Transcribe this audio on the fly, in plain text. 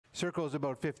circles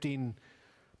about 15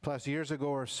 plus years ago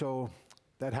or so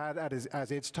that had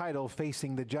as its title,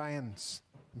 Facing the Giants.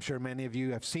 I'm sure many of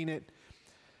you have seen it,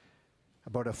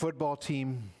 about a football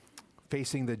team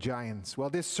facing the giants. Well,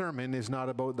 this sermon is not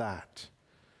about that.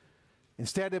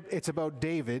 Instead, it's about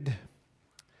David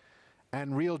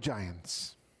and real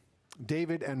giants.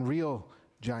 David and real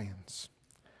giants.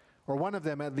 Or one of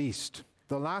them at least.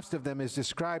 The last of them is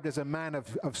described as a man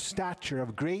of stature,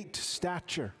 of great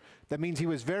stature. That means he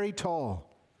was very tall.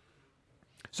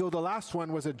 So the last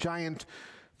one was a giant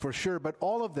for sure, but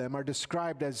all of them are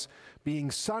described as being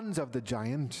sons of the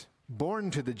giant,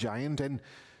 born to the giant, and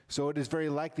so it is very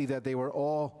likely that they were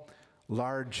all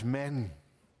large men.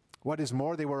 What is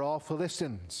more, they were all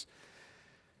Philistines.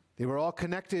 They were all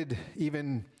connected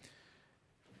even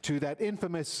to that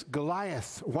infamous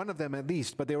Goliath, one of them at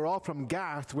least, but they were all from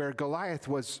Gath, where Goliath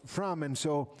was from, and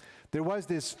so there was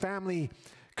this family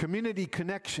community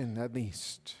connection at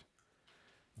least.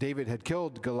 David had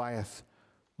killed Goliath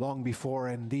long before,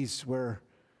 and these were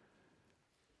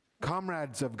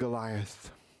comrades of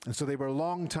Goliath, and so they were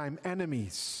longtime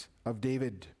enemies of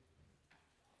David.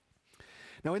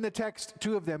 Now in the text,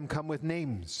 two of them come with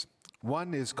names.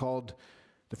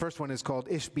 The first one is called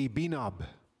Ishbi-Benob.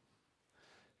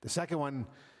 The second one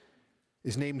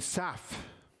is named Saph.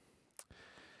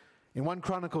 In 1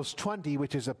 Chronicles 20,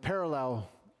 which is a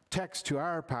parallel text to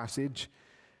our passage,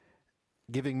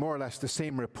 giving more or less the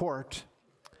same report,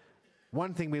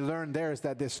 one thing we learned there is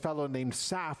that this fellow named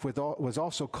Saph was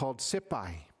also called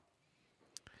Sippai.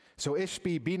 So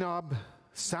Ishbi-Benob,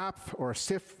 Saph, or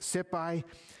Sippai.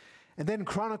 And then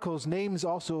Chronicles names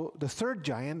also the third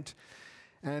giant,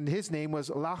 and his name was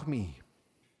Lahmi.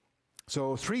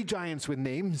 So 3 giants with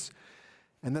names,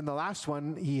 and then the last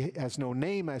one, he has no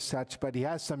name as such, but he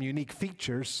has some unique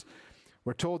features.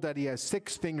 We're told that he has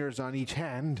 6 fingers on each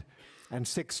hand and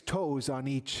 6 toes on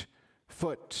each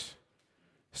foot.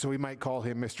 So we might call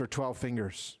him Mr. 12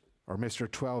 Fingers or Mr.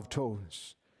 12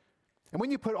 Toes. And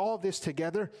when you put all this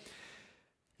together,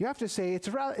 you have to say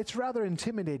it's rather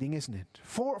intimidating, isn't it?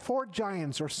 Four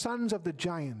giants or sons of the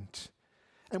giant,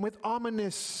 and with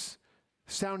ominous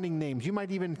sounding names. You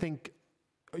might even think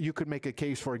you could make a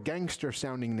case for gangster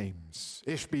sounding names.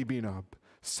 Ishbi-Benob,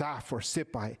 Saph or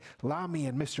Sippai, Lahmi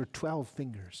and Mr. 12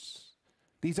 Fingers.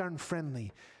 These aren't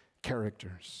friendly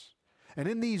characters. And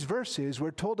in these verses,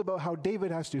 we're told about how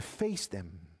David has to face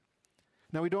them.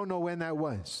 Now, we don't know when that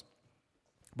was.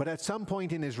 But at some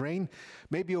point in his reign,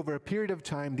 maybe over a period of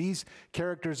time, these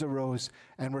characters arose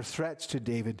and were threats to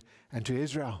David and to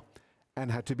Israel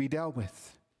and had to be dealt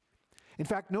with. In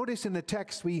fact, notice in the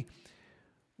text, we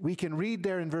can read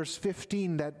there in verse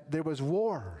 15 that there was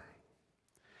war.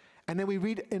 And then we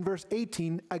read in verse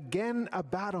 18, again a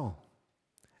battle.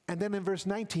 And then in verse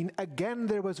 19, again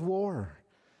there was war.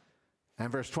 And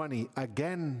verse 20,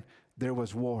 again there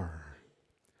was war.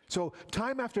 So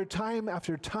time after time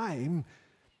after time,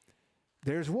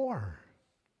 there's war.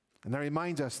 And that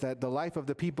reminds us that the life of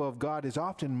the people of God is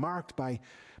often marked by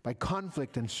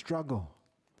conflict and struggle.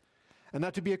 And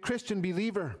that to be a Christian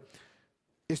believer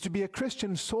is to be a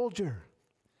Christian soldier,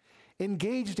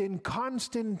 engaged in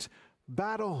constant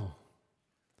battle.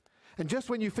 And just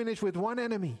when you finish with one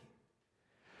enemy,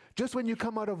 just when you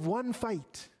come out of one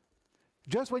fight,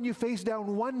 just when you face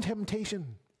down one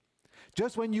temptation,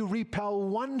 just when you repel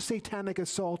one satanic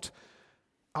assault,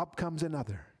 up comes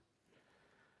another.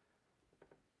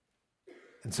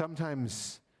 And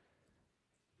sometimes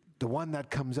the one that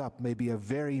comes up may be a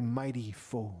very mighty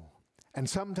foe. And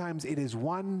sometimes it is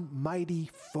one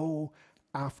mighty foe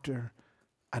after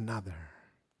another.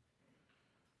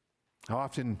 How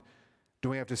often do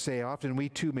we have to say, often we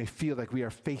too may feel like we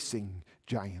are facing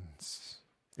giants.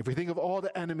 If we think of all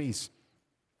the enemies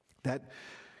that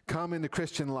come in the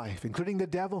Christian life, including the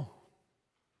devil.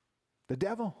 The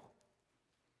devil.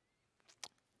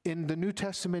 In the New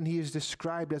Testament, he is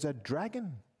described as a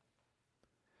dragon.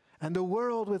 And the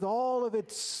world with all of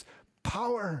its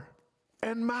power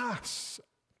and mass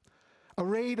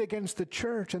arrayed against the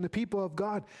church and the people of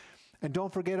God. And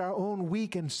don't forget our own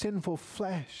weak and sinful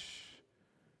flesh.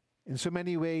 In so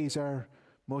many ways, our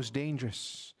most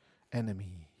dangerous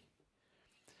enemy.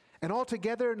 And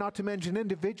altogether, not to mention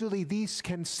individually, these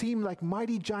can seem like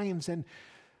mighty giants, and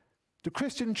the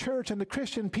Christian church and the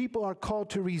Christian people are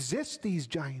called to resist these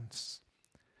giants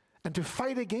and to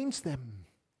fight against them.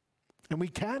 And we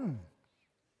can,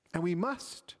 and we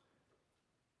must,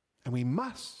 and we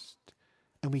must,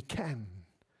 and we can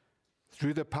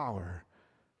through the power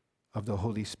of the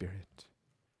Holy Spirit.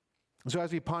 So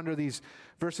as we ponder these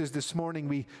verses this morning,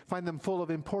 we find them full of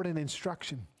important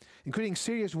instruction, including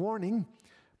serious warning,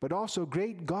 but also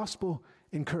great gospel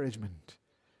encouragement.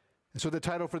 And so the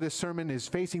title for this sermon is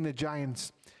Facing the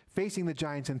Giants. Facing the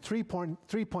Giants, and 3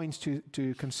 points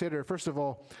to consider. First of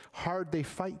all, hard they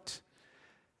fight.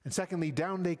 And secondly,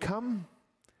 down they come.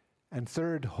 And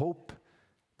third, hope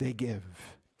they give.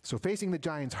 So facing the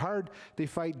giants, hard they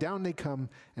fight, down they come,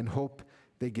 and hope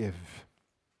they give.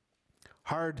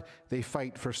 Hard they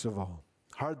fight, first of all.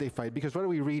 Hard they fight, because what do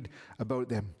we read about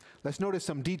them? Let's notice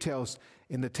some details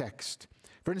in the text.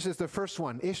 For instance, the first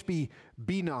one,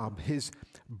 Ishbi-Benob, his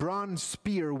bronze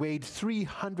spear weighed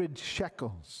 300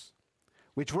 shekels,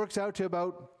 which works out to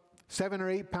about 7 or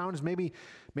 8 pounds, maybe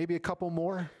a couple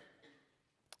more.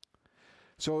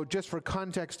 So just for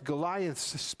context,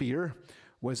 Goliath's spear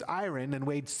was iron and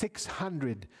weighed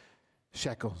 600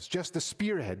 shekels, just the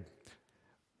spearhead.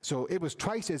 So it was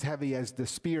twice as heavy as the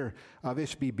spear of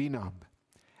Ishbi-Benob.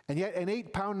 And yet an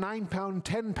 8-pound, 9-pound,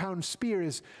 10-pound spear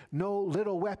is no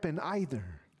little weapon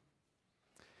either.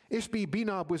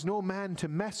 Ishbi-Benob was no man to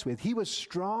mess with. He was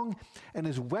strong, and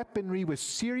his weaponry was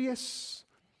serious.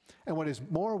 And what is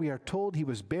more, we are told he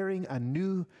was bearing a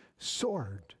new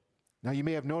sword. Now you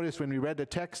may have noticed when we read the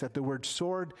text that the word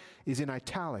sword is in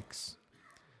italics,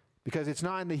 because it's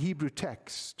not in the Hebrew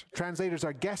text. Translators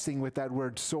are guessing with that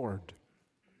word sword.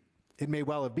 It may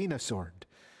well have been a sword.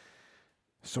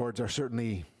 Swords are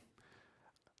certainly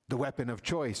the weapon of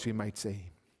choice, we might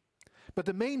say. But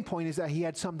the main point is that he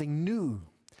had something new.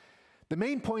 The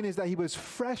main point is that he was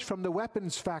fresh from the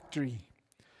weapons factory.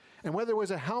 And whether it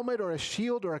was a helmet or a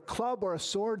shield or a club or a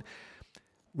sword,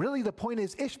 really the point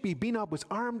is Ishbi-Benob was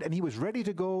armed and he was ready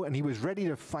to go and he was ready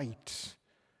to fight.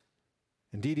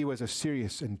 Indeed, he was a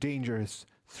serious and dangerous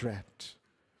threat.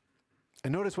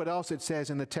 And notice what else it says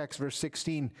in the text, verse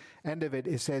 16, end of it.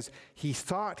 It says, he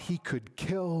thought he could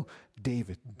kill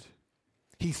David.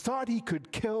 He thought he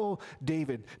could kill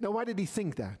David. Now, why did he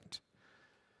think that?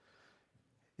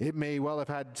 It may well have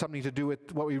had something to do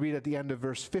with what we read at the end of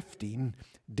verse 15.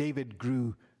 David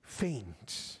grew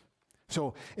faint.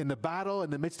 So in the battle, in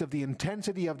the midst of the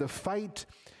intensity of the fight,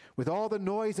 with all the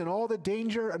noise and all the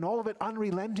danger and all of it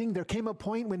unrelenting, there came a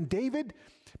point when David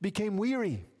became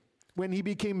weary, when he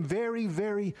became very,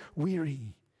 very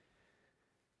weary.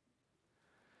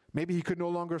 Maybe he could no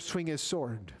longer swing his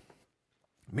sword.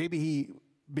 Maybe he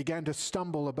began to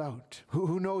stumble about.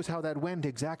 Who knows how that went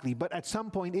exactly? But at some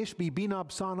point,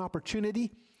 Ishbi-Benob saw an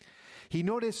opportunity. He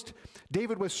noticed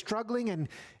David was struggling, and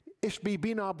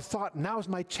Ishbi-Benob thought, now's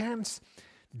my chance.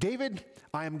 David,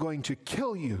 I am going to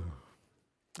kill you.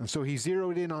 And so he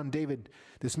zeroed in on David,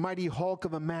 this mighty hulk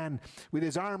of a man with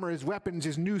his armor, his weapons,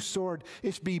 his new sword.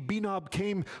 Ishbi-Benob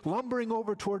came lumbering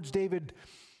over towards David,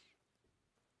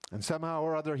 and somehow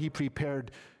or other he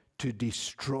prepared to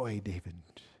destroy David.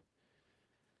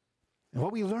 And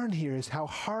what we learn here is how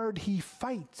hard he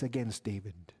fights against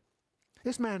David.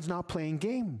 This man's not playing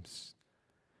games.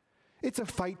 It's a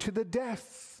fight to the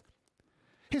death.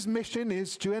 His mission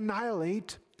is to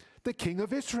annihilate the king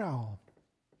of Israel.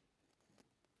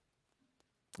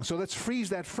 So let's freeze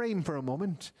that frame for a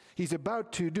moment. He's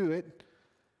about to do it.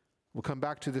 We'll come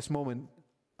back to this moment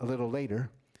a little later.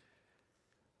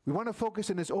 We want to focus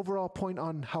in this overall point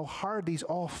on how hard these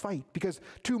all fight, because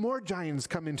 2 more giants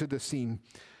come into the scene.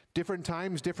 Different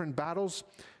times, different battles,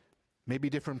 maybe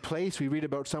different place. We read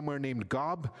about somewhere named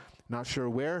Gob, not sure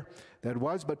where that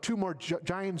was, but 2 more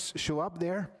giants show up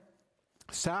there,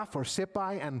 Saph or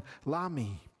Sippai and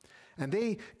Lami. And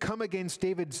they come against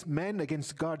David's men,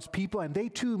 against God's people, and they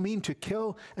too mean to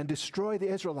kill and destroy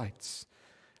the Israelites.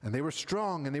 And they were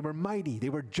strong and they were mighty. They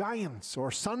were giants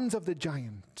or sons of the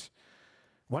giant.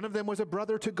 One of them was a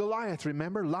brother to Goliath,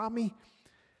 remember, Lami?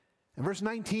 And verse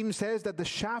 19 says that the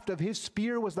shaft of his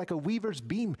spear was like a weaver's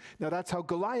beam. Now that's how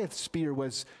Goliath's spear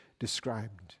was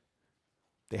described.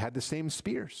 They had the same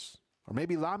spears. Or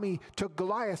maybe Lami took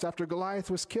Goliath after Goliath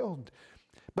was killed.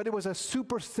 But it was a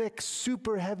super thick,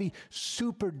 super heavy,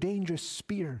 super dangerous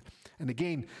spear. And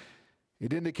again,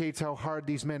 it indicates how hard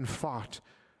these men fought.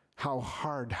 How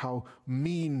hard, how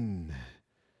mean.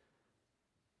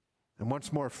 And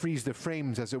once more, freeze the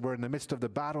frames, as it were, in the midst of the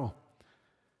battle.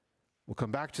 We'll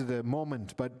come back to the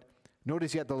moment, but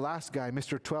notice yet the last guy,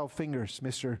 Mr. 12 Fingers,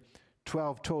 Mr.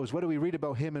 12 Toes. What do we read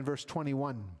about him in verse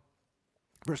 21?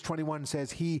 Verse 21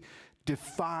 says, he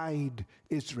defied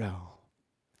Israel.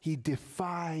 He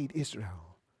defied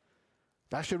Israel.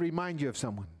 That should remind you of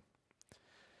someone.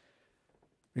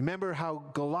 Remember how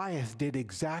Goliath did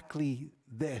exactly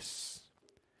this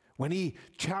when he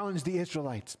challenged the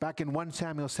Israelites back in 1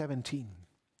 Samuel 17.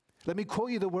 Let me quote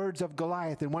you the words of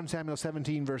Goliath in 1 Samuel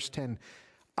 17, verse 10.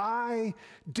 I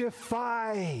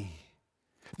defy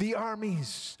the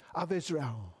armies of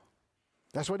Israel.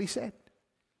 That's what he said.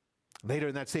 Later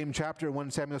in that same chapter,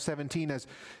 1 Samuel 17, as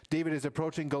David is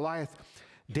approaching Goliath,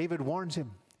 David warns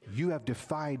him, "You have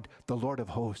defied the Lord of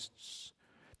hosts,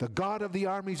 the God of the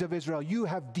armies of Israel. You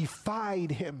have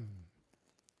defied him."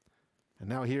 And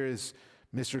now here is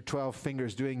Mr. 12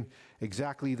 Fingers doing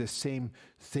exactly the same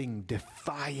thing,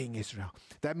 defying Israel.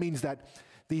 That means that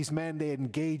these men, they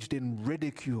engaged in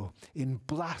ridicule, in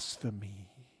blasphemy,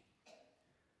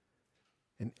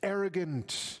 in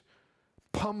arrogant,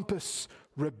 pompous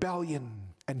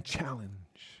rebellion and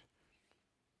challenge.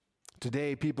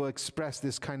 Today, people express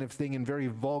this kind of thing in very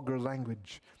vulgar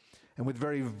language and with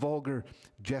very vulgar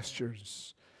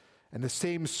gestures. And the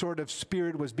same sort of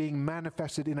spirit was being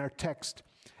manifested in our text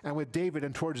and with David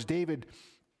and towards David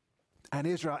and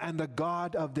Israel and the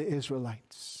God of the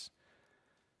Israelites.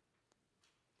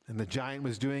 And the giant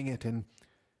was doing it, and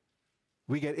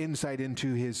we get insight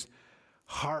into his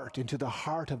heart, into the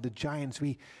heart of the giants.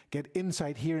 We get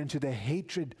insight here into the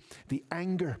hatred, the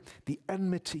anger, the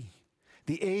enmity,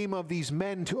 the aim of these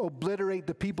men to obliterate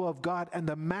the people of God and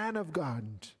the man of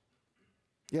God.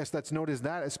 Yes, let's notice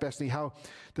that, especially how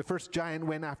the first giant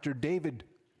went after David.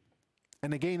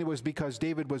 And again, it was because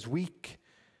David was weak.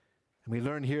 And we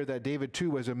learn here that David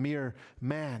too was a mere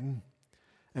man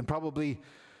and probably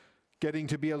getting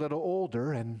to be a little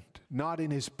older and not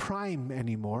in his prime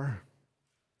anymore.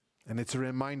 And it's a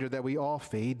reminder that we all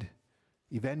fade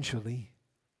eventually.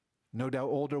 No doubt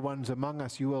older ones among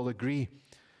us, you will agree.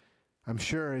 I'm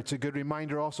sure it's a good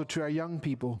reminder also to our young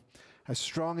people, as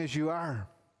strong as you are.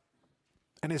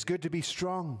 And it's good to be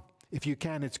strong if you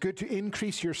can. It's good to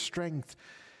increase your strength,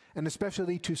 and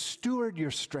especially to steward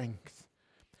your strength.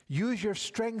 Use your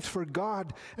strength for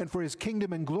God and for his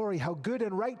kingdom and glory. How good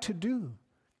and right to do.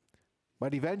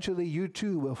 But eventually you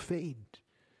too will fade.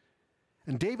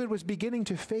 And David was beginning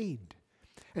to fade.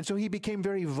 And so he became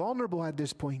very vulnerable at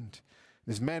this point.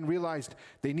 His men realized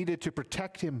they needed to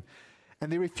protect him,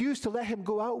 and they refused to let him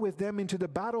go out with them into the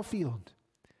battlefield.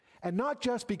 And not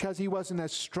just because he wasn't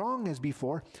as strong as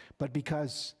before, but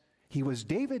because he was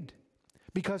David,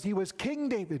 because he was King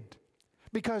David,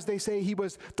 because they say he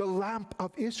was the lamp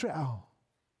of Israel.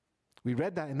 We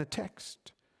read that in the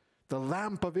text, the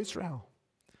lamp of Israel.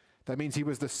 That means he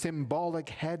was the symbolic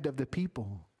head of the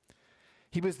people.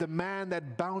 He was the man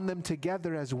that bound them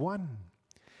together as one.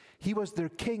 He was their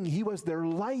king. He was their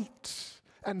light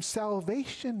and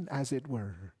salvation, as it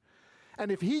were.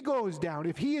 And if he goes down,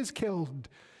 if he is killed,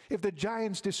 if the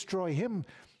giants destroy him,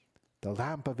 the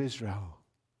lamp of Israel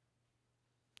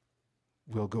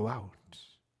will go out.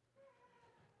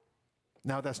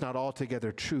 Now, that's not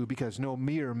altogether true, because no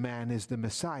mere man is the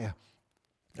Messiah.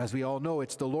 As we all know,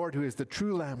 it's the Lord who is the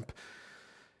true lamp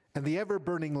and the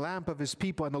ever-burning lamp of his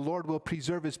people, and the Lord will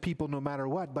preserve his people no matter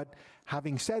what. But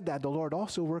having said that, the Lord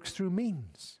also works through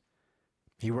means.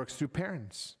 He works through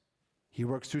parents. He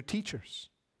works through teachers.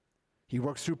 He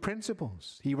works through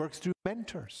principals. He works through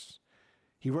mentors.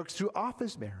 He works through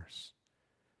office bearers.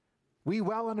 We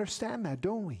well understand that,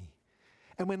 don't we?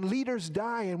 And when leaders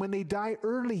die, and when they die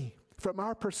early, from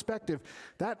our perspective,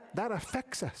 that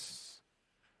affects us.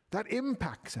 That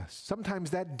impacts us.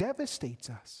 Sometimes that devastates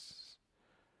us.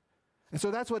 And so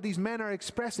that's what these men are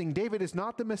expressing. David is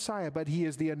not the Messiah, but he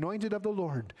is the anointed of the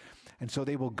Lord. And so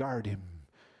they will guard him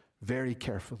very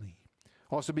carefully.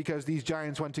 Also because these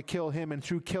giants want to kill him, and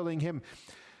through killing him,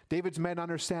 David's men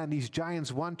understand these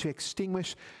giants want to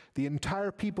extinguish the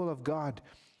entire people of God.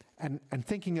 And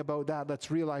thinking about that,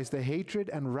 let's realize the hatred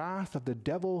and wrath of the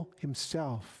devil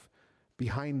himself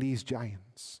behind these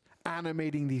giants,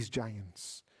 animating these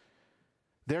giants.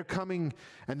 They're coming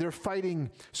and they're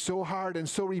fighting so hard and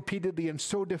so repeatedly and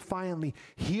so defiantly.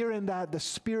 Hear in that the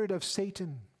spirit of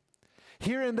Satan.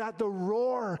 Hear in that the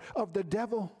roar of the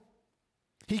devil.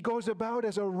 He goes about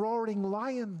as a roaring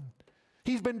lion.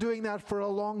 He's been doing that for a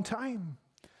long time.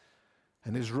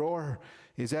 And his roar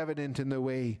is evident in the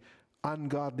way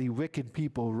ungodly, wicked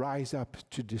people rise up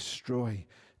to destroy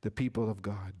the people of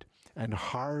God. And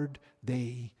hard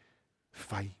they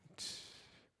fight.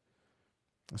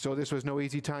 So this was no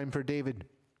easy time for David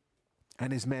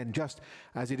and his men, just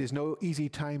as it is no easy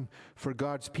time for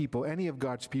God's people, any of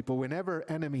God's people, whenever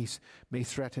enemies may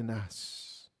threaten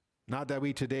us. Not that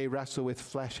we today wrestle with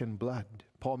flesh and blood.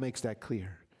 Paul makes that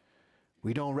clear.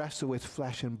 We don't wrestle with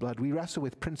flesh and blood. We wrestle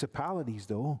with principalities,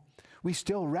 though. We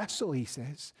still wrestle, he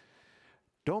says.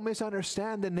 Don't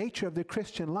misunderstand the nature of the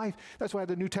Christian life. That's why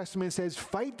the New Testament says,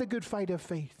 fight the good fight of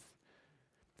faith.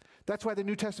 That's why the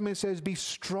New Testament says, be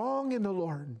strong in the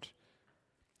Lord.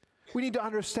 We need to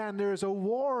understand there is a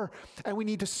war, and we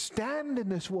need to stand in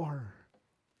this war.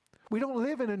 We don't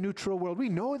live in a neutral world. We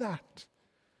know that.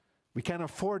 We can't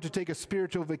afford to take a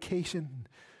spiritual vacation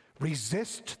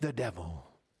Resist the devil,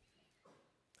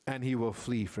 and he will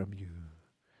flee from you.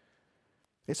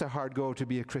 It's a hard go to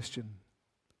be a Christian.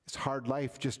 It's hard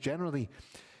life just generally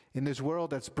in this world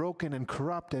that's broken and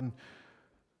corrupt,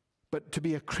 but to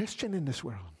be a Christian in this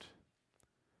world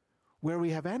where we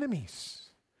have enemies,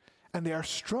 and they are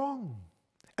strong,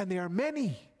 and they are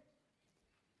many,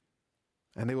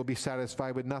 and they will be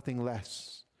satisfied with nothing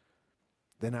less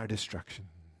than our destruction.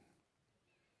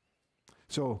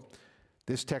 So,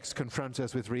 this text confronts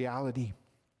us with reality.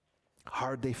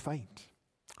 Hard they fight.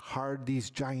 Hard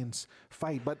these giants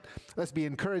fight. But let's be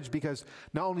encouraged, because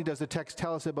not only does the text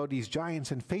tell us about these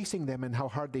giants and facing them and how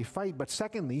hard they fight, but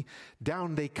secondly,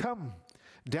 down they come.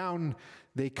 Down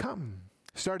they come.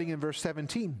 Starting in verse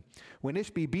 17. When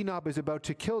Ishbi-Benob is about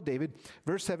to kill David,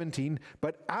 verse 17,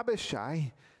 but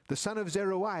Abishai, the son of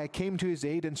Zeruiah, came to his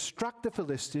aid and struck the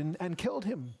Philistine and killed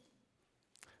him.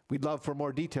 We'd love for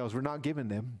more details. We're not given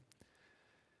them.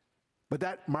 But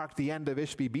that marked the end of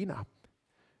Ishbi-Benob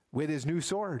with his new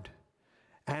sword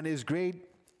and his great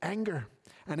anger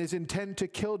and his intent to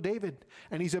kill David.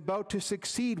 And he's about to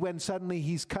succeed when suddenly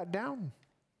he's cut down.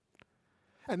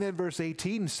 And then verse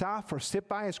 18, Saph, or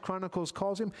Sippai, as Chronicles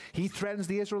calls him, he threatens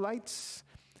the Israelites.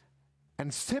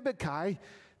 And Sibbecai,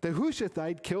 the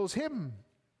Hushathite, kills him.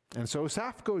 And so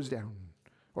Saph goes down,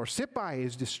 or Sippai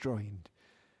is destroyed.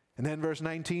 And then verse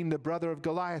 19, the brother of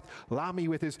Goliath, Lami,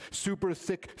 with his super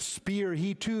thick spear,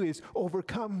 he too is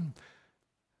overcome.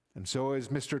 And so is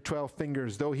Mr. 12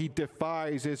 Fingers. Though he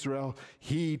defies Israel,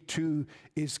 he too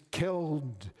is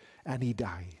killed, and he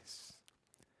dies.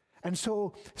 And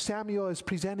so Samuel is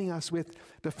presenting us with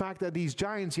the fact that these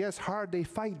giants, yes, hard they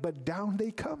fight, but down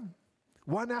they come,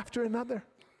 one after another,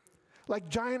 like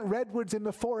giant redwoods in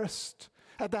the forest.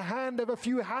 At the hand of a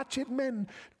few hatchet men,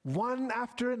 one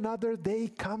after another, they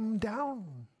come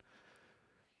down.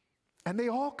 And they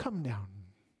all come down.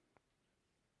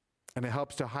 And it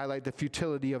helps to highlight the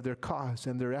futility of their cause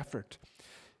and their effort.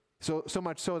 So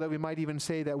much so that we might even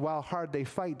say that while hard they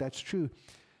fight, that's true.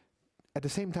 At the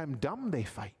same time, dumb they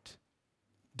fight.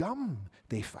 Dumb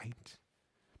they fight.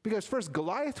 Because first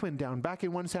Goliath went down back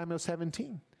in 1 Samuel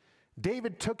 17.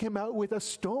 David took him out with a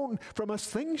stone from a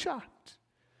slingshot.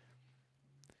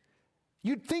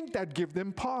 You'd think that'd give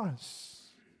them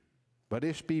pause. But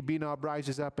Ishbi-Benob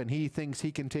rises up and he thinks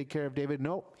he can take care of David.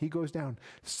 No, he goes down.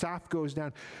 Saph goes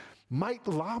down. Might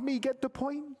Lami get the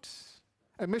point?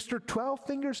 And Mr. 12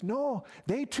 Fingers? No,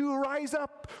 they too rise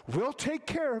up. We'll take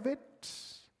care of it.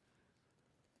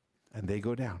 And they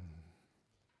go down.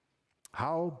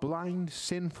 How blind,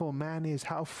 sinful man is.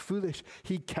 How foolish.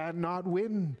 He cannot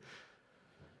win.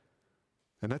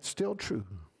 And that's still true.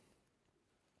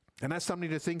 And that's something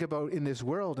to think about in this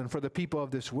world and for the people of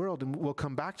this world. And we'll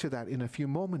come back to that in a few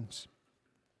moments.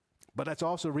 But let's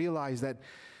also realize that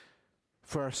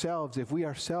for ourselves, if we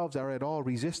ourselves are at all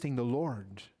resisting the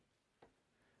Lord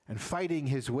and fighting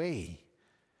his way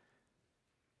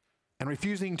and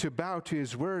refusing to bow to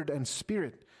his word and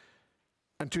spirit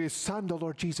and to his Son, the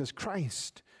Lord Jesus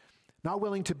Christ, not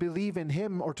willing to believe in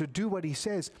him or to do what he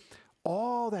says,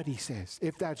 all that he says,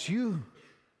 if that's you,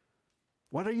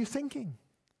 what are you thinking?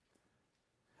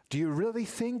 Do you really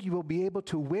think you will be able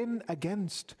to win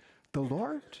against the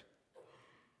Lord?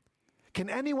 Can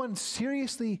anyone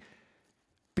seriously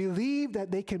believe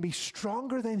that they can be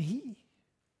stronger than he?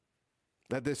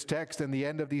 That this text and the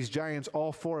end of these giants,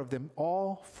 all four of them,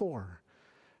 all four,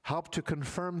 help to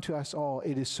confirm to us all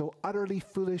it is so utterly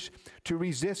foolish to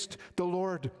resist the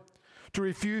Lord, to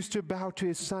refuse to bow to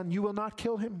his Son. You will not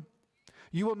kill him.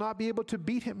 You will not be able to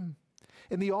beat him.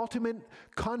 In the ultimate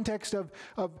context of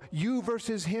you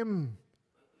versus him,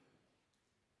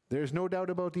 there's no doubt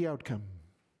about the outcome.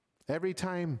 Every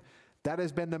time that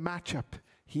has been the matchup,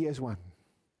 he has won.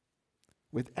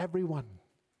 With everyone.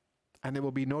 And it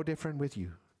will be no different with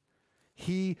you.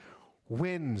 He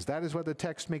wins. That is what the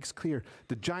text makes clear.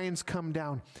 The giants come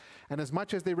down. And as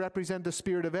much as they represent the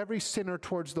spirit of every sinner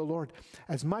towards the Lord,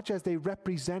 as much as they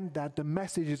represent that, the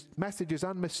message is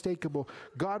unmistakable.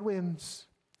 God wins.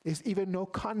 Is even no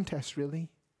contest, really.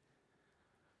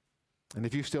 And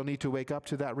if you still need to wake up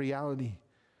to that reality,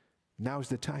 now's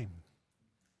the time.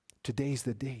 Today's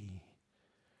the day.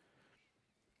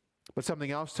 But something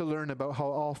else to learn about how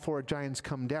all four giants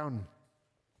come down.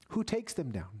 Who takes them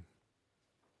down?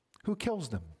 Who kills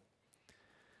them?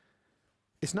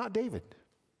 It's not David.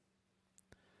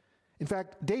 In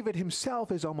fact, David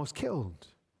himself is almost killed.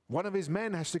 One of his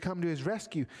men has to come to his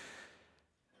rescue.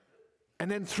 And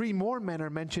then 3 more men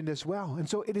are mentioned as well. And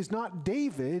so it is not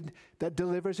David that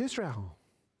delivers Israel.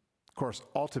 Of course,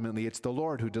 ultimately it's the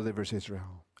Lord who delivers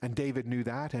Israel. And David knew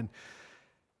that, and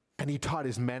he taught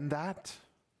his men that.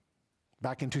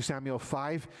 Back in 2 Samuel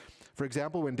 5, for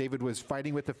example, when David was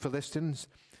fighting with the Philistines,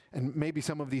 and maybe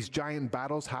some of these giant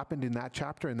battles happened in that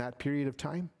chapter, in that period of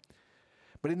time.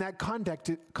 But in that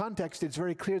context, it's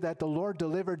very clear that the Lord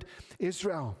delivered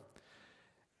Israel.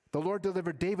 The Lord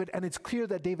delivered David, and it's clear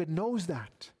that David knows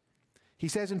that. He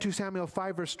says in 2 Samuel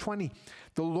 5, verse 20,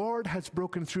 "The Lord has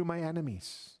broken through my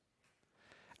enemies."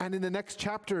 And in the next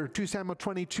chapter, 2 Samuel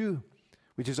 22,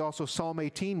 which is also Psalm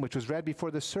 18, which was read before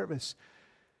the service,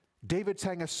 David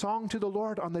sang a song to the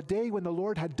Lord on the day when the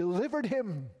Lord had delivered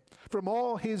him from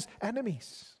all his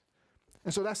enemies.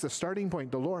 And so that's the starting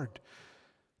point, the Lord.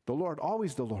 The Lord,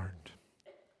 always the Lord.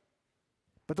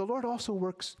 But the Lord also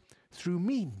works through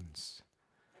means.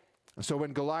 And so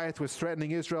when Goliath was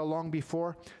threatening Israel long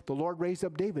before, the Lord raised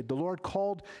up David. The Lord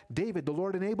called David. The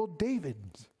Lord enabled David.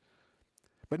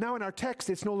 But now in our text,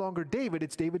 it's no longer David,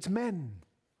 it's David's men.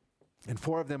 And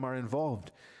 4 of them are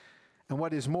involved. And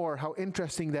what is more, how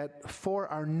interesting that 4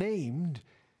 are named,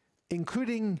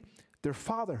 including their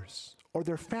fathers or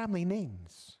their family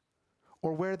names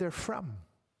or where they're from.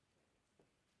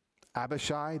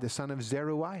 Abishai, the son of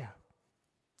Zeruiah.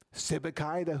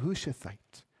 Sibbecai, the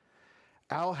Hushathite.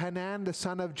 Elhanan, the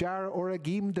son of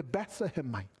Jair-Oregim, the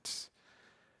Bethlehemite.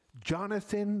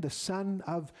 Jonathan, the son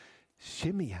of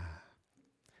Shimeah.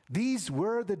 These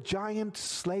were the giant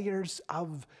slayers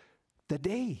of the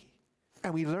day.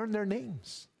 And we learn their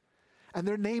names. And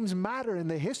their names matter in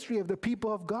the history of the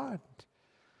people of God.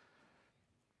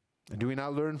 And do we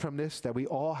not learn from this that we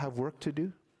all have work to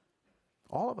do?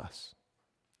 All of us.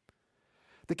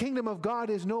 The kingdom of God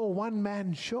is no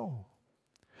one-man show.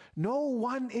 No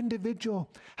one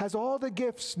individual has all the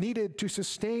gifts needed to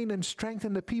sustain and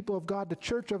strengthen the people of God, the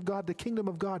church of God, the kingdom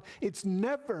of God. It's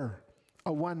never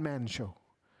a one-man show.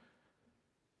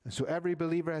 And so every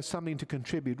believer has something to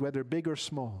contribute, whether big or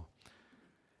small.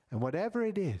 And whatever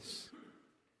it is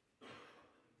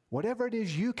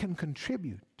you can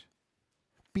contribute,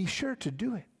 be sure to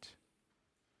do it.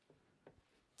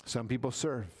 Some people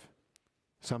serve.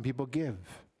 Some people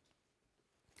give.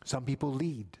 Some people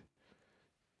lead.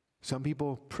 Some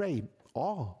people pray.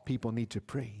 All people need to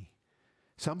pray.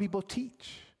 Some people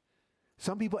teach.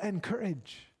 Some people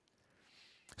encourage.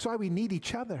 That's why we need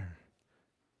each other.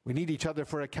 We need each other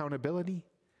for accountability.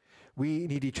 We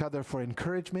need each other for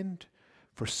encouragement,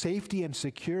 for safety and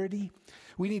security.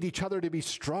 We need each other to be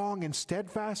strong and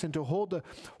steadfast and to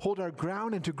hold our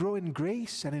ground and to grow in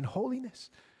grace and in holiness.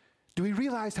 Do we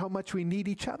realize how much we need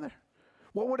each other?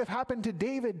 What would have happened to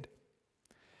David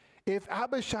if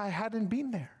Abishai hadn't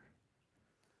been there?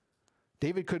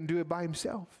 David couldn't do it by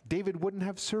himself. David wouldn't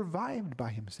have survived by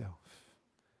himself.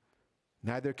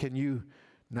 Neither can you,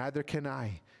 neither can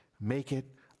I make it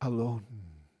alone.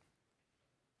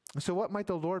 So what might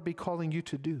the Lord be calling you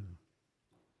to do?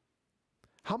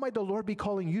 How might the Lord be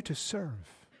calling you to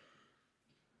serve?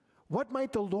 What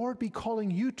might the Lord be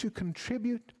calling you to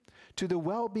contribute to the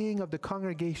well-being of the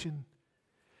congregation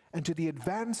and to the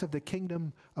advance of the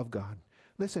kingdom of God?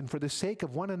 Listen, for the sake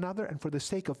of one another and for the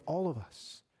sake of all of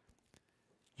us,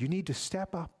 you need to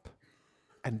step up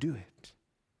and do it,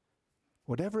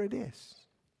 whatever it is.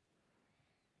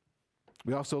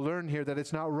 We also learn here that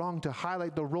it's not wrong to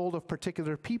highlight the role of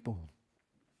particular people.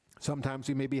 Sometimes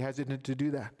we may be hesitant to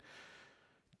do that,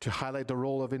 to highlight the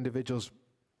role of individuals.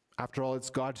 After all, it's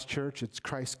God's church, it's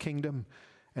Christ's kingdom,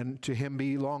 and to him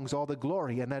belongs all the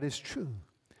glory, and that is true.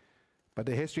 But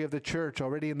the history of the church,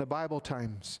 already in the Bible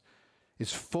times,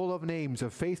 is full of names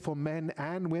of faithful men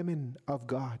and women of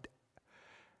God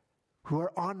who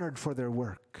are honored for their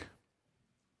work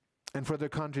and for their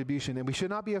contribution. And we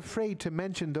should not be afraid to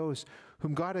mention those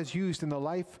whom God has used in the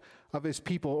life of his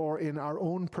people or in our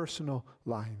own personal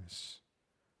lives.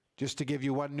 Just to give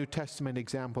you one New Testament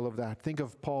example of that, think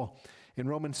of Paul in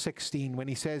Romans 16 when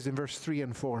he says in verse 3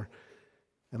 and 4,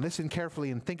 and listen carefully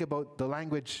and think about the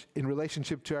language in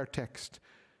relationship to our text.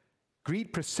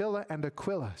 Greet Priscilla and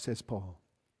Aquila, says Paul,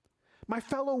 my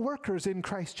fellow workers in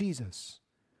Christ Jesus,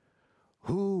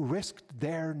 who risked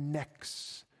their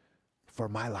necks for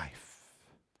my life,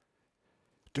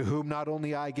 to whom not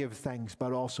only I give thanks,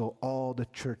 but also all the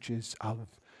churches of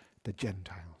the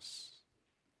Gentiles.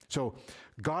 So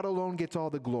God alone gets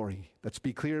all the glory. Let's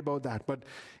be clear about that. But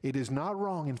it is not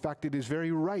wrong. In fact, it is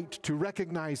very right to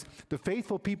recognize the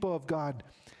faithful people of God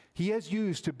he has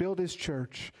used to build his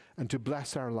church and to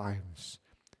bless our lives,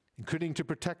 including to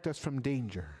protect us from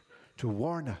danger, to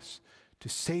warn us, to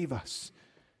save us,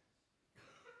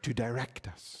 to direct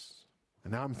us.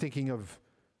 And now I'm thinking of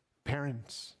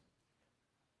parents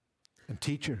and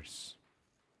teachers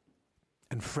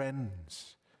and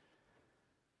friends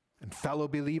and fellow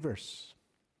believers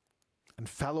and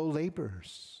fellow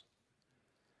laborers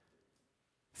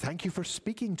Thank you for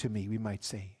speaking to me, we might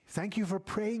say. Thank you for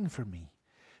praying for me.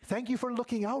 Thank you for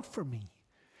looking out for me.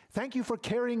 Thank you for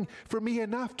caring for me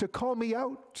enough to call me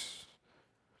out.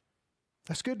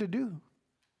 That's good to do.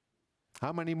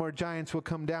 How many more giants will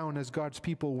come down as God's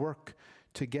people work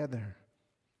together?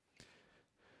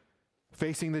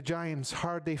 Facing the giants,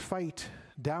 hard they fight,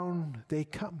 down they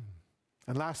come.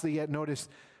 And lastly, yet notice,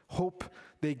 hope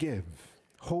they give.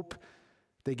 Hope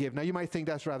they give. Now you might think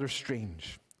that's rather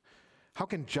strange. How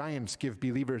can giants give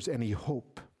believers any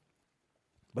hope?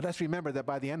 But let's remember that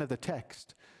by the end of the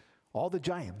text, all the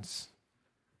giants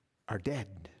are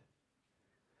dead.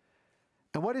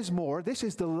 And what is more, this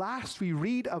is the last we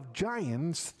read of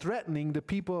giants threatening the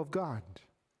people of God.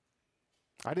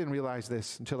 I didn't realize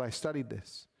this until I studied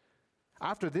this.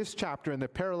 After this chapter and the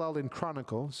parallel in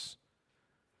Chronicles,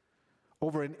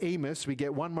 over in Amos, we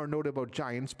get one more note about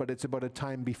giants, but it's about a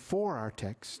time before our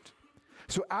text.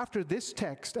 So after this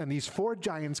text and these 4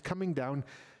 giants coming down,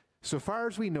 so far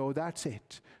as we know, that's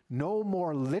it. No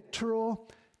more literal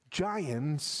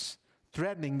giants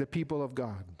threatening the people of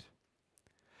God.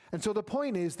 And so the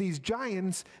point is, these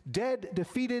giants, dead,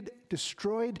 defeated,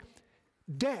 destroyed,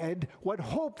 dead, what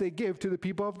hope they give to the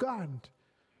people of God.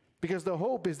 Because the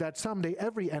hope is that someday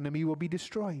every enemy will be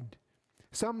destroyed.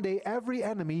 Someday every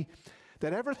enemy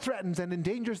that ever threatens and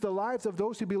endangers the lives of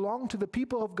those who belong to the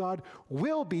people of God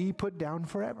will be put down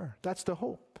forever. That's the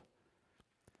hope.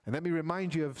 And let me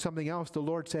remind you of something else the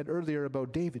Lord said earlier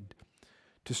about David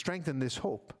to strengthen this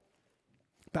hope.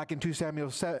 Back in 2 Samuel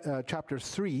chapter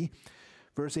 3,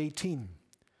 verse 18.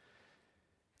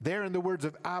 There in the words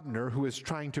of Abner, who is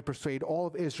trying to persuade all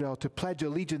of Israel to pledge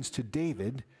allegiance to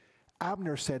David,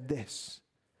 Abner said this,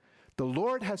 "The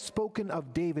Lord has spoken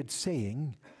of David,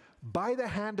 saying, by the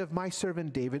hand of my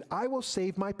servant David, I will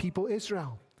save my people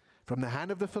Israel from the hand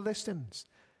of the Philistines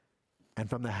and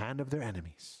from the hand of their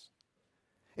enemies."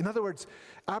 In other words,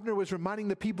 Abner was reminding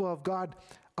the people of God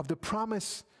of the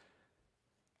promise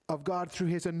of God through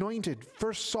his anointed,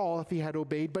 first Saul if he had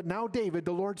obeyed, but now David,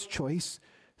 the Lord's choice.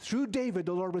 Through David,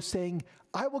 the Lord was saying,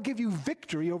 I will give you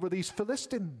victory over these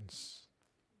Philistines.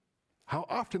 How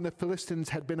often the Philistines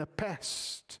had been a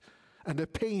pest and a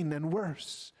pain and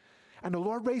worse. And the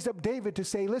Lord raised up David to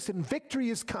say, listen, victory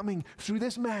is coming through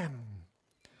this man.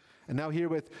 And now here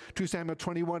with 2 Samuel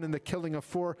 21 and the killing of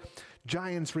 4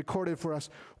 giants recorded for us,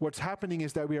 what's happening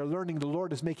is that we are learning the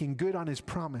Lord is making good on his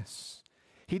promise.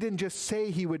 He didn't just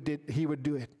say he would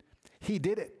do it. He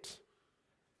did it.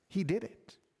 He did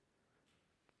it.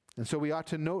 And so we ought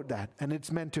to note that. And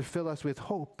it's meant to fill us with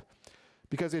hope.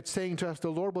 Because it's saying to us, the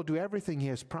Lord will do everything he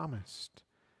has promised.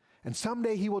 And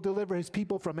someday he will deliver his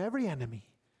people from every enemy.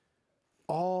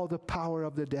 All the power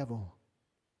of the devil.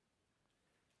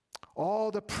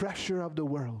 All the pressure of the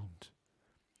world.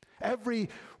 Every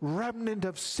remnant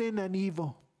of sin and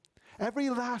evil. Every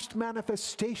last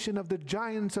manifestation of the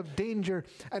giants of danger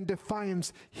and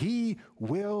defiance, he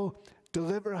will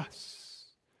deliver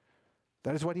us.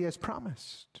 That is what he has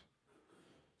promised.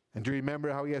 And do you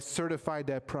remember how he has certified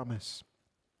that promise?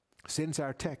 Since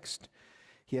our text,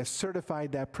 he has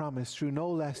certified that promise through no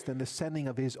less than the sending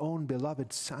of his own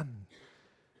beloved Son,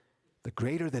 the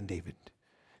greater than David,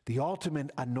 the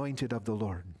ultimate anointed of the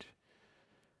Lord.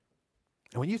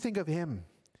 And when you think of him,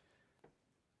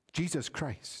 Jesus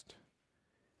Christ,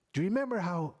 do you remember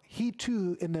how he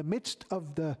too, in the midst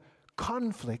of the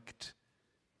conflict,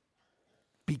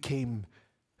 became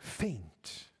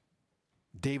faint?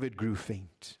 David grew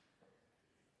faint.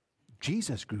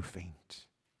 Jesus grew faint.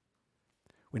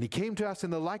 When he came to us in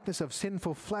the likeness of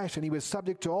sinful flesh, and he was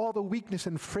subject to all the weakness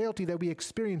and frailty that we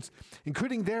experience,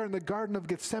 including there in the Garden of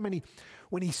Gethsemane,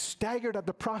 when he staggered at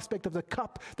the prospect of the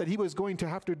cup that he was going to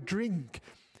have to drink,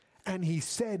 and he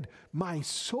said, my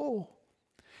soul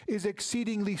is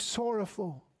exceedingly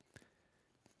sorrowful,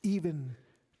 even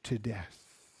to death.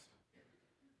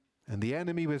 And the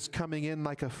enemy was coming in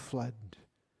like a flood.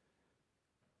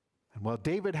 And while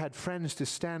David had friends to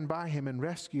stand by him and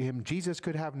rescue him, Jesus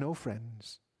could have no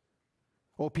friends.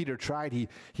 Oh, Peter tried.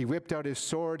 He whipped out his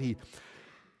sword. He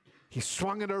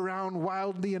swung it around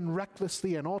wildly and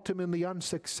recklessly and ultimately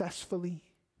unsuccessfully.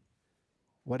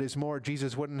 What is more,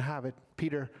 Jesus wouldn't have it.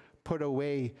 Peter, put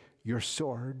away your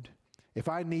sword. If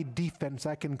I need defense,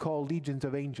 I can call legions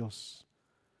of angels.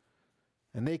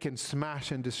 And they can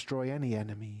smash and destroy any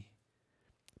enemy.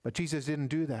 But Jesus didn't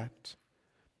do that.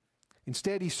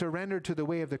 Instead, he surrendered to the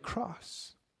way of the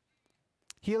cross.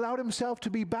 He allowed himself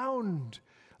to be bound,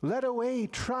 led away,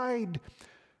 tried,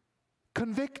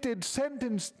 convicted,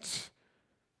 sentenced,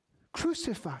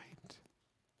 crucified.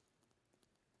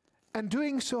 And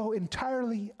doing so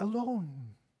entirely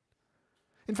alone.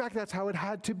 In fact, that's how it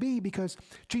had to be, because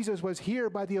Jesus was here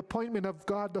by the appointment of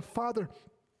God the Father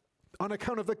on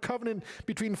account of the covenant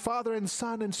between Father and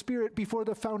Son and Spirit before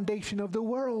the foundation of the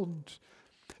world.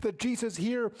 That Jesus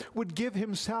here would give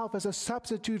himself as a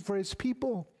substitute for his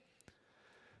people,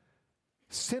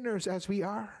 sinners as we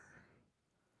are.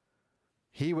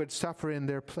 He would suffer in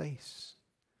their place.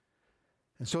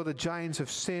 And so the giants of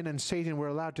sin and Satan were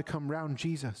allowed to come round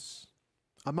Jesus.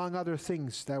 Among other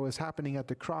things that was happening at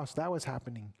the cross, that was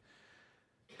happening.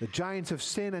 The giants of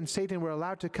sin and Satan were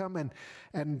allowed to come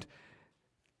and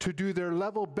to do their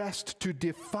level best to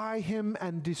defy him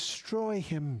and destroy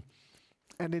him.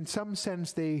 And in some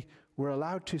sense, they were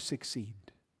allowed to succeed,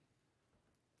 at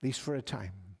least for a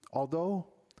time. Although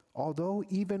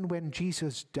even when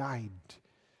Jesus died,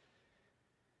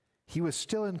 he was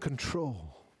still in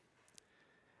control.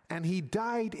 And he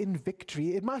died in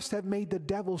victory. It must have made the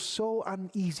devil so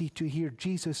uneasy to hear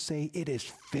Jesus say, "It is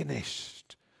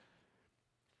finished.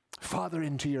 Father,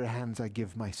 into your hands I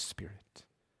give my spirit."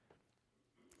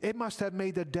 It must have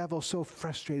made the devil so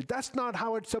frustrated. That's not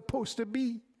how it's supposed to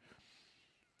be.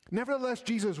 Nevertheless,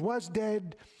 Jesus was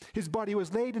dead. His body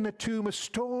was laid in a tomb.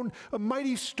 A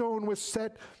mighty stone was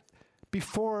set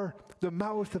before the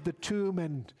mouth of the tomb,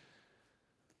 and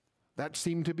that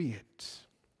seemed to be it.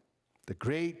 The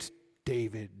great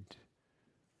David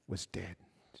was dead.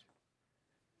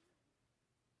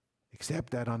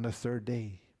 Except that on the third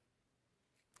day,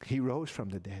 he rose from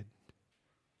the dead.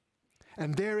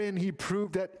 And therein he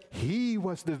proved that he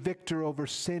was the victor over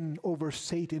sin, over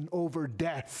Satan, over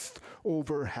death,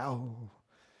 over hell.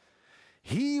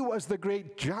 He was the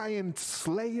great giant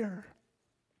slayer.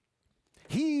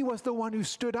 He was the one who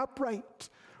stood upright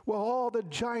while all the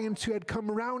giants who had come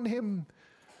around him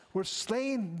were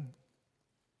slain,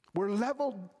 were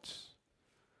leveled.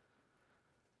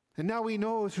 And now we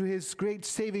know through his great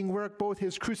saving work, both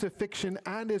his crucifixion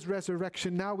and his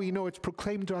resurrection, now we know it's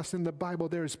proclaimed to us in the Bible,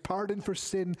 there is pardon for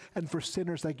sin and for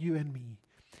sinners like you and me.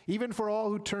 Even for all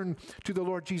who turn to the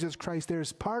Lord Jesus Christ, there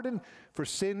is pardon for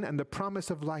sin and the promise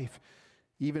of life,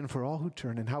 even for all who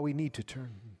turn, and how we need to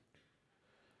turn.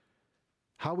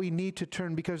 How we need to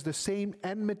turn, because the same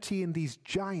enmity in these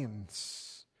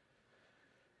giants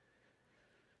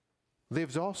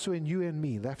lives also in you and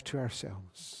me, left to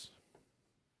ourselves.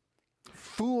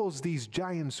 Fools these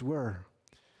giants were.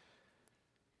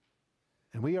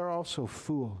 And we are also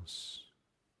fools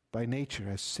by nature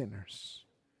as sinners.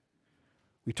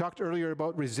 We talked earlier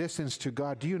about resistance to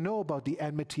God. Do you know about the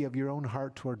enmity of your own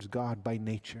heart towards God by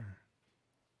nature?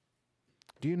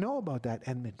 Do you know about that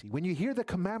enmity? When you hear the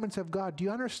commandments of God, do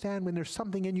you understand when there's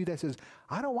something in you that says,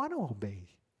 I don't want to obey?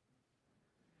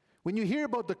 When you hear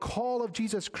about the call of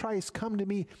Jesus Christ, come to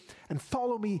me and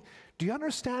follow me, do you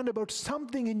understand about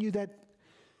something in you that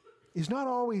is not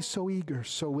always so eager,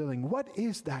 so willing? What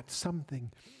is that something?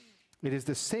 It is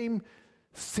the same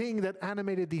thing that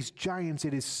animated these giants.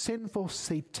 It is sinful,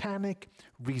 satanic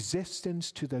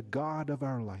resistance to the God of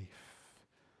our life.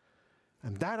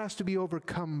 And that has to be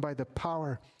overcome by the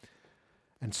power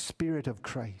and Spirit of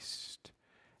Christ.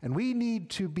 And we need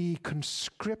to be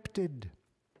conscripted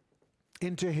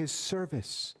into his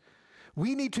service.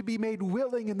 We need to be made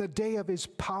willing in the day of his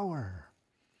power.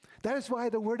 That is why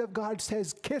the word of God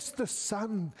says, kiss the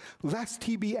Son, lest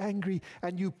he be angry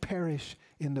and you perish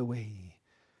in the way.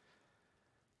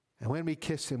 And when we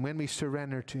kiss him, when we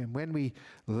surrender to him, when we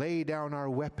lay down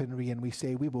our weaponry and we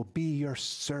say, we will be your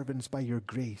servants by your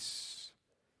grace.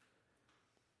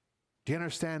 Do you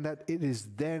understand that it is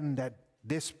then that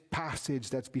this passage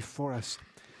that's before us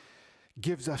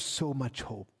gives us so much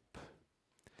hope?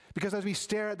 Because as we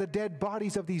stare at the dead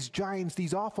bodies of these giants,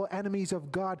 these awful enemies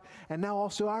of God, and now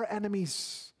also our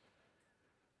enemies,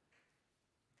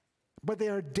 but they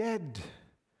are dead.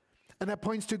 And that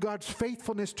points to God's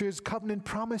faithfulness to his covenant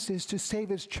promises to save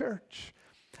his church.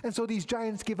 And so these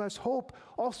giants give us hope.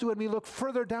 Also when we look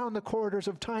further down the corridors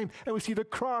of time and we see the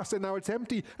cross and now it's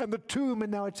empty, and the tomb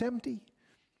and now it's empty.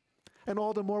 And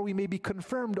all the more we may be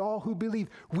confirmed, all who believe,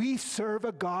 we serve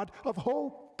a God of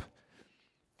hope.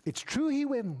 It's true he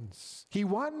wins. He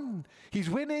won.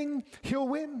 He's winning. He'll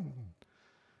win.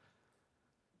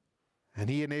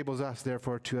 And he enables us,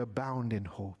 therefore, to abound in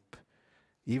hope,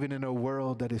 even in a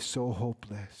world that is so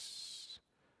hopeless.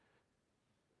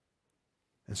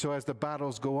 And so as the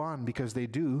battles go on, because they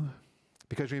do,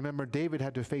 because remember, David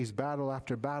had to face battle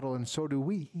after battle, and so do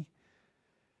we.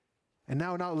 And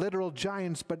now not literal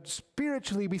giants, but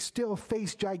spiritually we still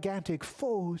face gigantic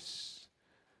foes.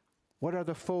 What are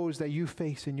the foes that you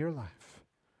face in your life?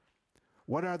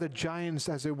 What are the giants,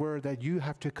 as it were, that you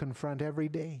have to confront every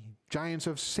day? Giants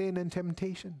of sin and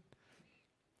temptation.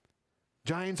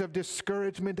 giants of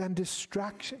discouragement and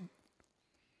distraction,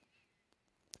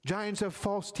 giants of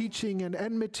false teaching and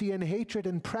enmity and hatred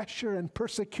and pressure and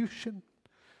persecution,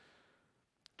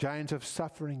 giants of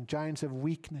suffering, giants of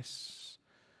weakness,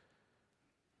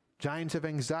 giants of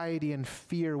anxiety and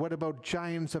fear. What about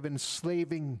giants of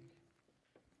enslaving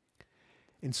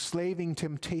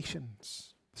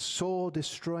temptations,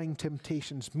 soul-destroying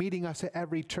temptations, meeting us at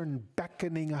every turn,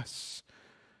 beckoning us,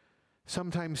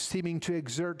 sometimes seeming to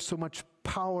exert so much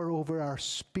power over our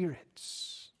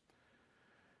spirits?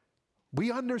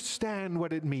 We understand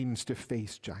what it means to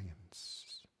face giants.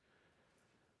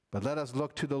 But let us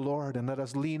look to the Lord, and let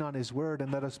us lean on His word,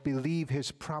 and let us believe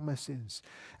His promises.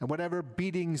 And whatever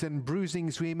beatings and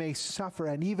bruisings we may suffer,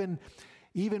 and even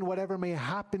whatever may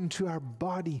happen to our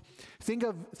body, think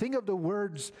of the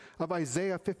words of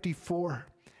Isaiah 54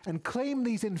 and claim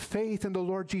these in faith in the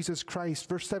Lord Jesus Christ.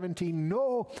 Verse 17,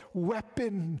 no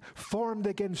weapon formed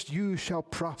against you shall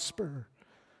prosper.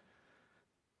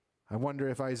 I wonder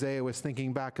if Isaiah was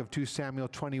thinking back of 2 Samuel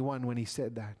 21 when he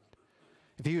said that.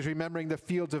 If he was remembering the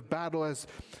fields of battle as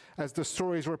the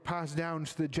stories were passed down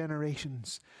to the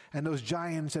generations, and those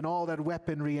giants and all that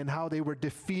weaponry and how they were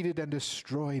defeated and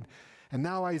destroyed. And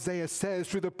now Isaiah says,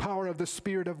 through the power of the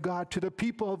Spirit of God, to the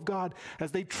people of God,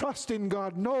 as they trust in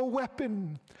God, no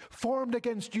weapon formed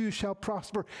against you shall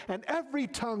prosper, and every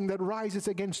tongue that rises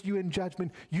against you in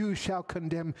judgment, you shall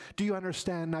condemn. Do you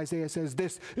understand? Isaiah says,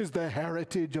 this is the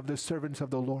heritage of the servants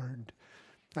of the Lord,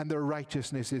 and their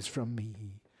righteousness is from me.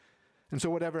 And so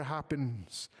whatever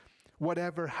happens,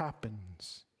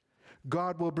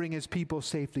 God will bring His people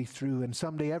safely through, and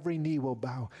someday every knee will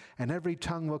bow, and every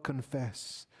tongue will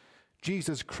confess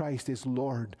Jesus Christ is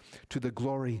Lord, to the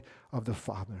glory of the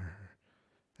Father.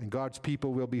 And God's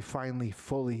people will be finally,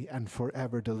 fully, and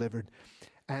forever delivered.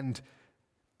 And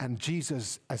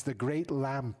Jesus, as the great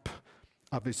lamp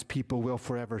of His people, will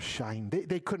forever shine.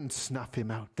 They couldn't snuff Him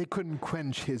out. They couldn't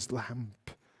quench His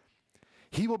lamp.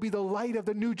 He will be the light of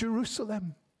the New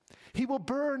Jerusalem. He will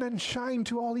burn and shine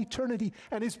to all eternity,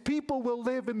 and His people will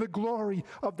live in the glory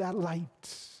of that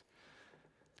light.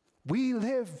 We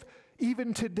live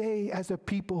even today as a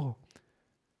people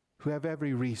who have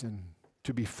every reason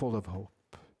to be full of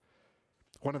hope.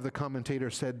 One of the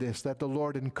commentators said this, let the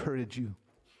Lord encourage you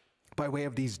by way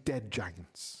of these dead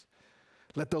giants.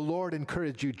 Let the Lord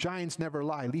encourage you. Giants never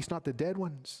lie, at least not the dead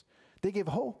ones. They give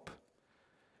hope.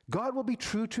 God will be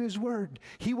true to His word.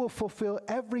 He will fulfill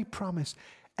every promise.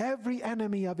 Every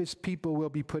enemy of His people will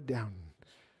be put down.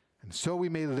 And so we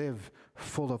may live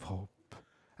full of hope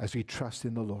as we trust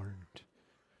in the Lord.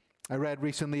 I read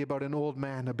recently about an old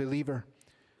man, a believer,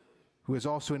 who was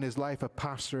also in his life a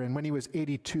pastor. And when he was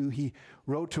 82, he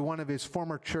wrote to one of his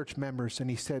former church members, and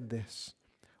he said this,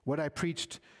 what I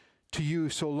preached to you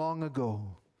so long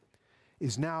ago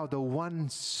is now the one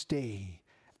stay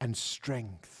and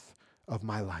strength of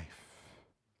my life.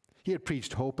 He had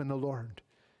preached hope in the Lord,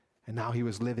 and now he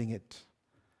was living it.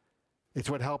 It's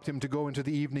what helped him to go into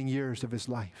the evening years of his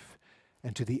life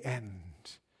and to the end.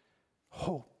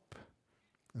 Hope.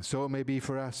 And so it may be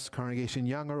for us, congregation,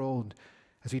 young or old,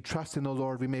 as we trust in the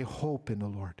Lord, we may hope in the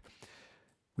Lord.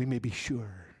 We may be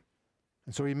sure.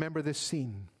 And so remember this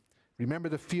scene. Remember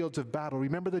the fields of battle.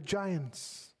 Remember the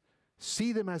giants.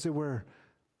 See them, as it were,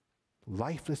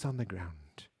 lifeless on the ground.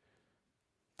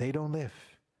 They don't live.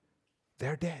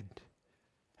 They're dead.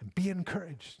 And be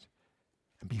encouraged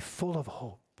and be full of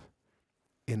hope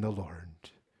in the Lord.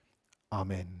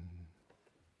 Amen.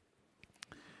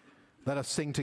 Let us sing together.